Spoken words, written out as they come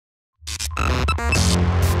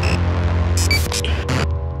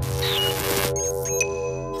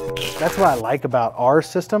That's what I like about our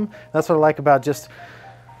system. That's what I like about just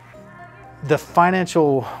the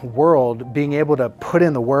financial world. Being able to put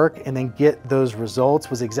in the work and then get those results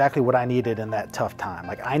was exactly what I needed in that tough time.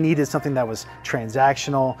 Like, I needed something that was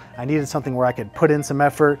transactional. I needed something where I could put in some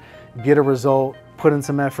effort, get a result, put in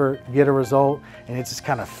some effort, get a result, and it just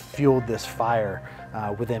kind of fueled this fire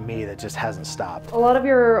within me that just hasn't stopped. A lot of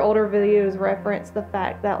your older videos reference the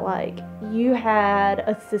fact that, like, you had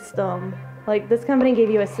a system, like this company gave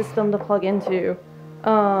you a system to plug into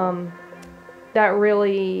that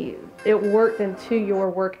really, it worked into your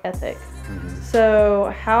work ethic.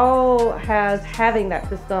 So how has having that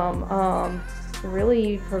system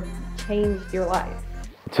really changed your life?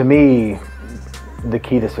 To me, the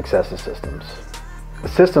key to success is systems.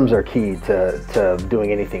 Systems are key to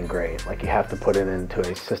doing anything great. Like, you have to put it into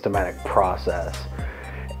a systematic process.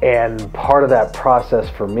 And part of that process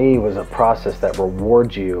for me was a process that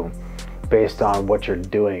rewards you based on what you're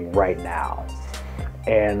doing right now.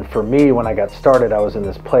 And for me, when I got started, I was in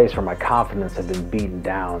this place where my confidence had been beaten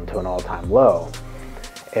down to an all-time low.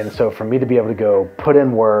 And so for me to be able to go put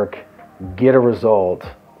in work, get a result,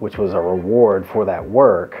 which was a reward for that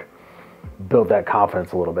work, build that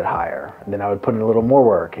confidence a little bit higher. And then I would put in a little more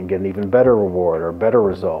work and get an even better reward or better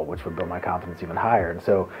result, which would build my confidence even higher. And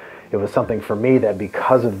so it was something for me that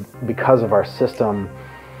because of our system,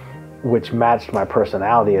 which matched my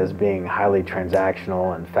personality as being highly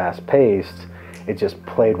transactional and fast-paced, it just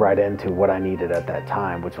played right into what I needed at that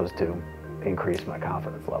time, which was to increase my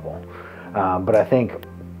confidence level. But I think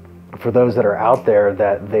for those that are out there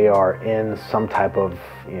that they are in some type of,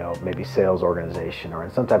 maybe sales organization or in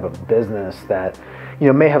some type of business that,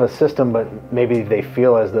 may have a system, but maybe they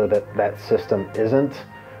feel as though that system isn't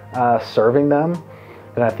serving them,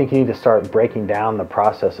 then I think you need to start breaking down the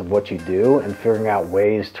process of what you do and figuring out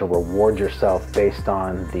ways to reward yourself based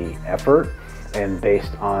on the effort and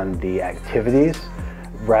based on the activities,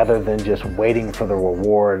 rather than just waiting for the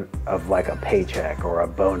reward of like a paycheck or a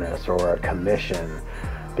bonus or a commission.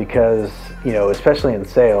 Because, especially in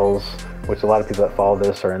sales, which a lot of people that follow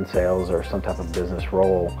this are in sales or some type of business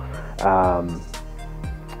role,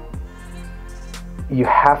 you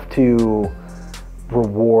have to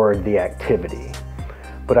reward the activity.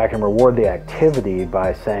 But I can reward the activity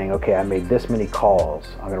by saying, okay, I made this many calls.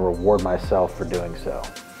 I'm going to reward myself for doing so.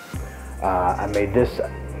 I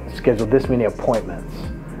scheduled this many appointments.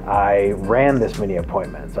 I ran this many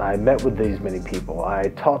appointments. I met with these many people. I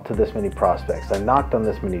talked to this many prospects. I knocked on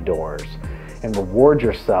this many doors. And reward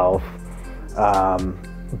yourself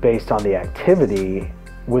based on the activity,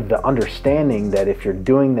 with the understanding that if you're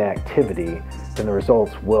doing the activity, then the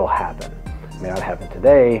results will happen. It may not happen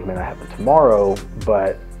today, it may not happen tomorrow,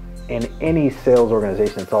 but in any sales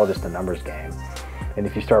organization, it's all just a numbers game. And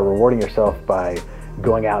if you start rewarding yourself by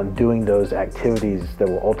going out and doing those activities that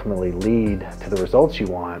will ultimately lead to the results you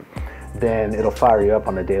want, then it'll fire you up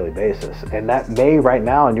on a daily basis. And that may, right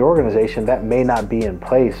now in your organization, that may not be in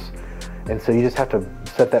place. And so you just have to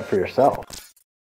set that for yourself.